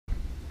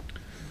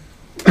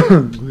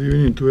Good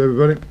evening to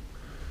everybody.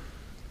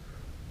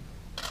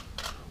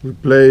 We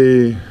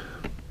play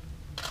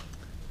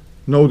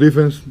no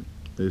defense.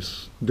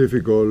 It's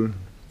difficult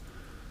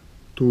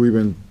to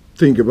even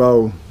think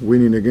about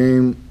winning a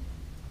game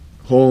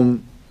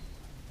home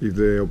if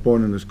the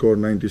opponent scored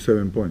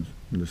 97 points.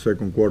 In the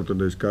second quarter,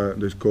 they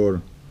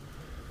scored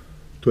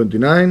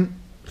 29,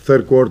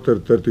 third quarter,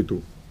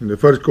 32. In the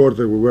first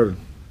quarter, we were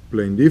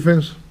playing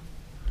defense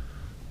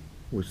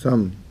with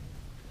some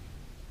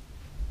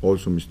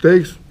also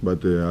mistakes,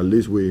 but at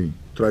least we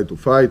try to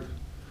fight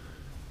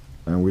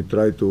and we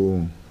try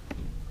to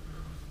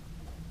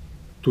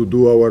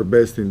do our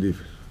best in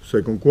defense.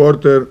 Second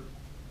quarter,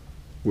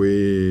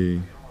 we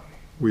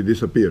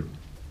disappeared,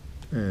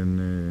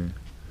 and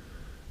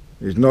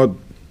it's not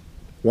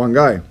one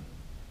guy.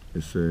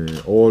 It's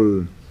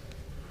all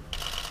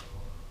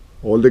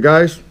the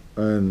guys,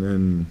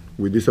 and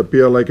we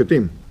disappear like a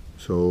team.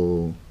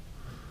 So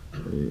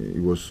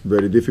it was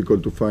very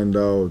difficult to find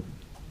out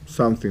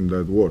something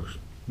that works.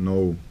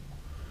 No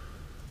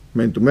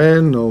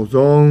man-to-man, no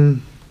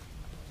zone,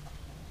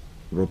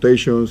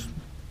 rotations,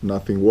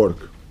 nothing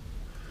work.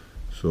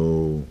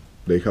 So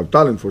they have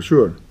talent for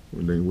sure.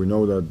 We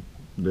know that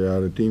they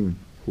are a team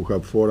who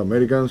have 4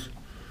 Americans,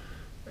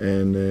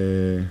 and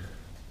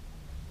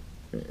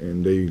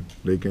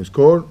they can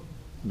score.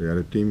 They are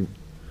a team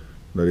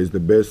that is the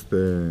best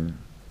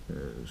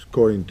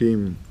scoring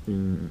team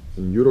in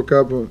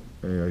EuroCup,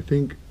 I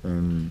think.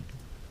 And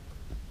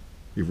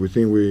if we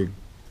think we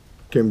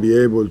can be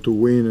able to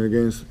win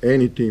against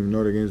any team,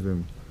 not against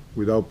them,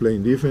 without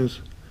playing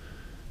defense,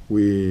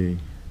 we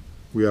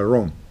are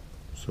wrong.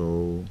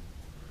 So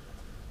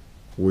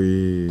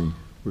we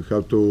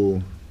have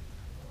to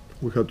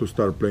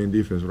start playing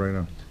defense right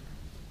now.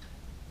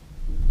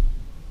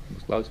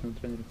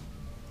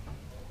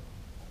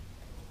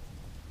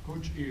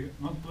 Coach,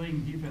 not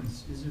playing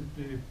defense, is it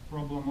the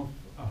problem of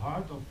a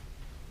heart of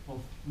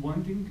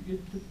wanting it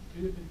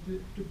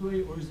to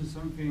play, or is it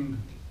something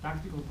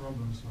tactical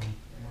problems?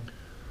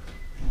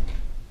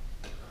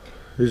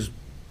 It's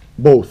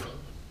both.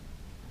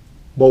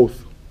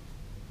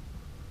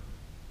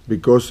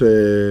 Because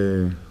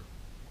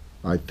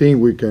I think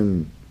we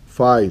can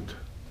fight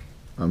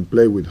and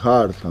play with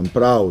heart and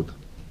proud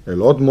a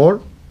lot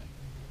more,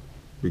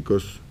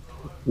 because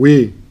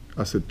we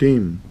as a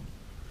team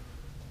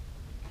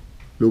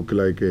look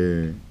like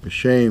a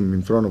shame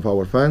in front of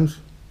our fans.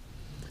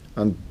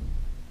 And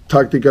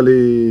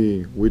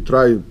tactically, we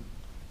try,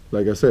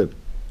 like I said,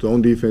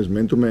 zone defense,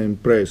 man-to-man,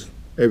 press,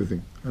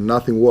 everything, and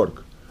nothing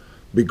work,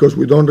 because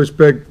we don't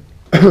respect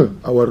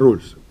our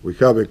rules. We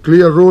have a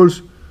clear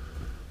rules,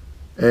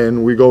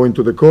 and we go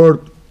into the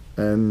court,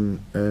 and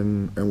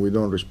we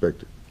don't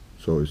respect it.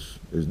 So it's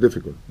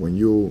difficult. When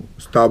you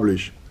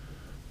establish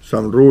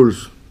some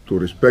rules to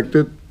respect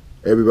it,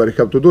 everybody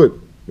have to do it,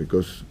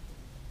 because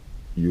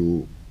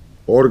you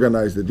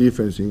organize the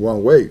defense in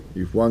one way.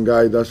 If one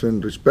guy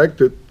doesn't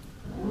respect it,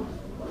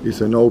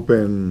 it's an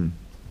open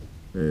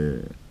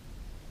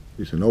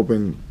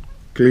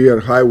clear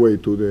highway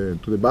to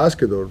the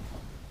basket, or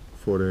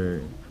for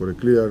a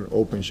clear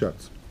open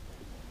shots.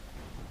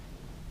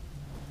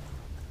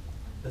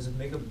 Does it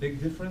make a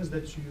big difference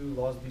that you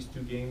lost these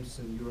 2 games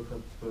in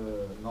EuroCup,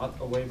 not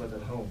away but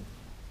at home?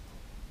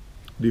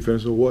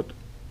 Difference of what?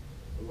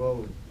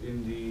 Well,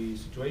 in the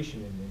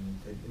situation,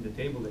 in the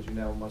table that you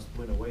now must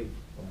win away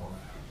from home.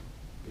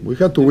 We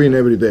have to win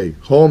every day,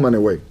 home and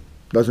away.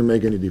 Doesn't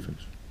make any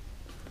difference.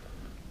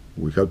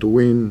 We have to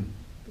win,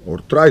 or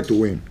try to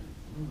win,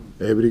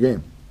 every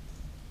game.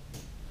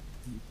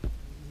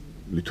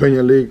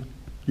 Lithuanian League,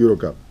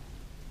 EuroCup.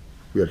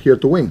 We are here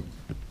to win.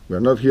 We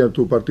are not here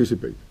to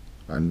participate.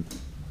 And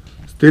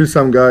still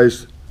some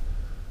guys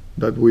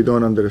that we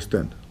don't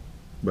understand.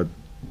 But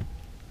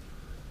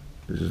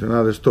this is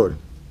another story.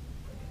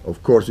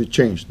 Of course, it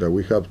changed that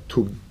we have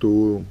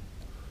 2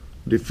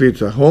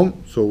 defeats at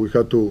home, so we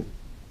have to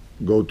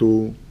go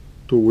to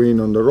win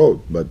on the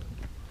road. But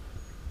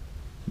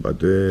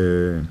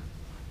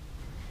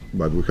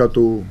we have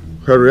to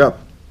hurry up.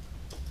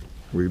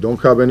 We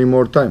don't have any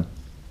more time.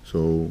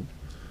 So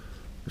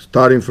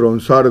starting from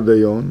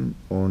Saturday on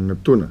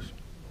Neptunas,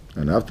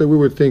 and after we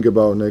will think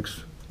about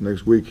next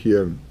week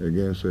here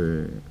against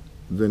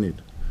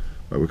Zenit.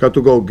 But we have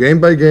to go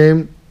game by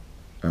game,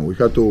 and we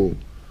have to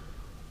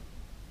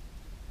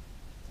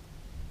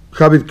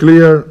have it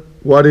clear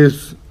what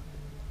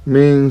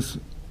means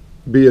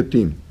be a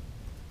team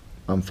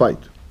and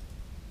fight.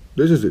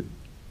 This is it.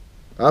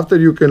 After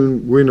you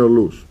can win or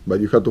lose, but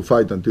you have to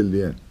fight until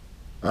the end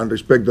and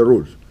respect the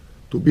rules.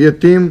 To be a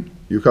team,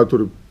 you have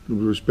to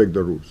respect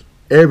the rules.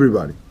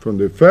 Everybody, from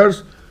the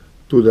first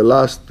to the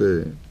last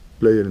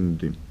player in the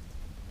team.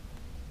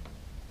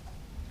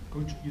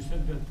 Coach, you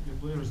said that the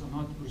players are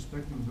not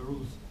respecting the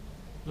rules.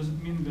 Does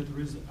it mean that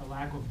there is a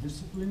lack of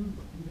discipline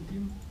in the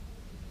team?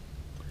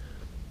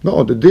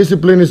 No, the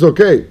discipline is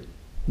okay.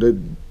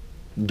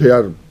 They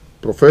are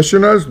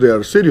professionals, they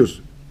are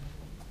serious.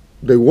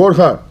 They work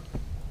hard.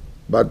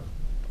 But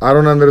I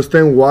don't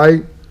understand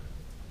why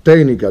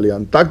technically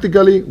and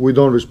tactically we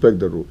don't respect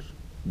the rules.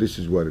 this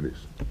is what it is.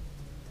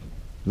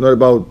 It's not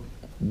about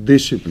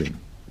discipline.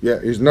 Yeah,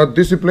 it's not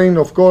discipline,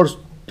 of course,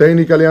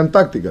 technically and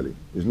tactically.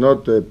 It's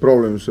not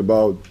problems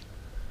about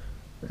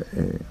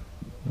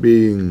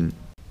being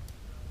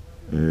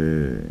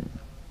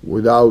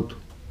without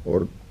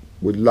or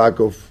with lack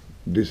of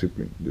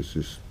discipline. This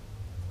is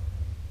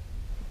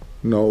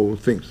no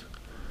things.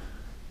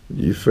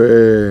 If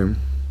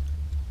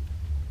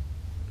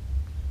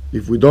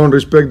we don't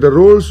respect the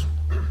rules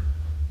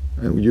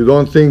and you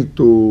don't think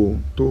to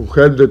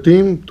help the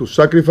team, to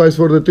sacrifice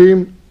for the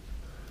team,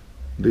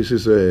 this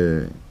is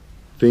a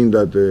thing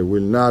that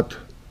will not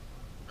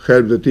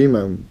help the team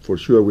and for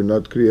sure will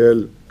not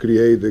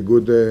create a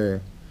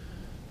good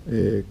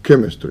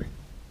chemistry.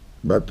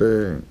 But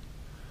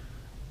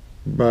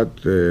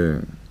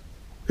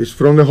it's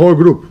from the whole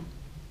group.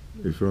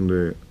 It's from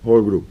the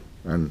whole group.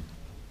 And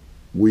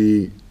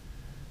we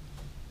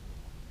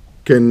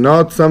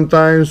cannot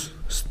sometimes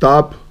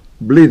stop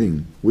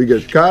bleeding. We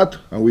get cut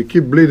and we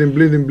keep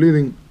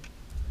bleeding,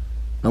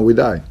 and we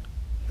die.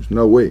 There's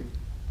no way.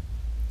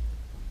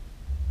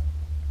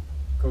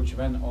 Coach,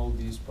 when all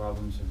these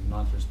problems of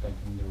not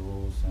respecting the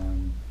rules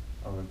and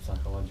our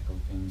psychological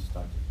things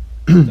started,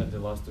 was that the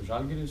loss to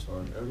Žalgiris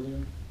or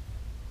earlier?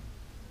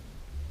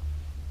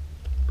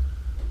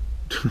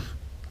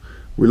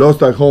 We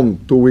lost at home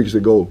 2 weeks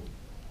ago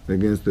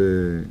against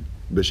the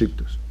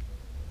Besiktas.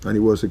 And it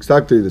was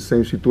exactly the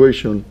same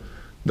situation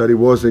that it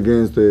was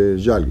against the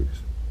Žalgiris.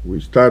 We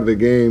start the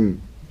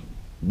game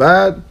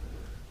bad,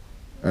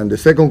 and the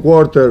second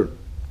quarter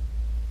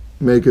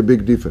make a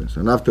big difference.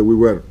 And after we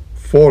were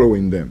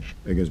following them.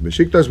 Against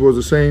Besiktas was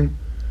the same,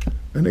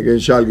 and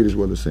against Žalgiris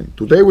was the same.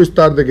 Today we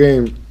start the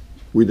game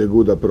with a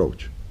good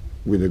approach,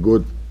 with a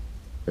good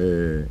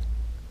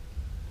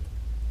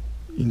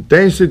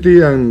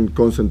intensity and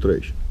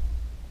concentration.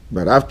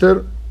 But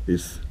after,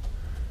 it's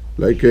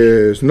like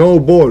a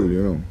snowball,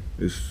 you know.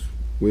 It's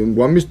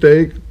one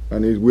mistake,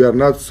 and we are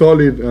not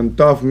solid and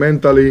tough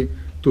mentally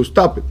to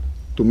stop it,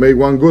 to make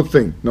one good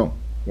thing. No,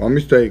 one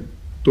mistake,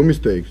 2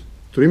 mistakes,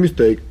 3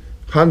 mistakes,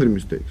 100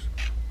 mistakes.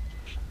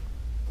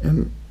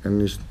 And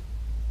it's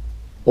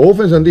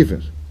offense and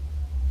defense.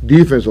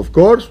 Defense, of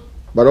course,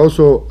 but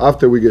also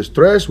after we get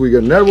stressed, we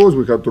get nervous,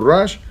 we have to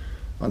rush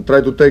and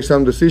try to take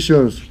some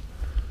decisions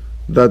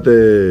that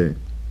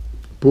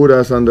put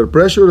us under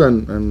pressure,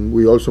 and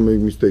we also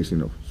make mistakes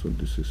enough. So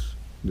this is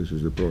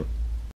the problem.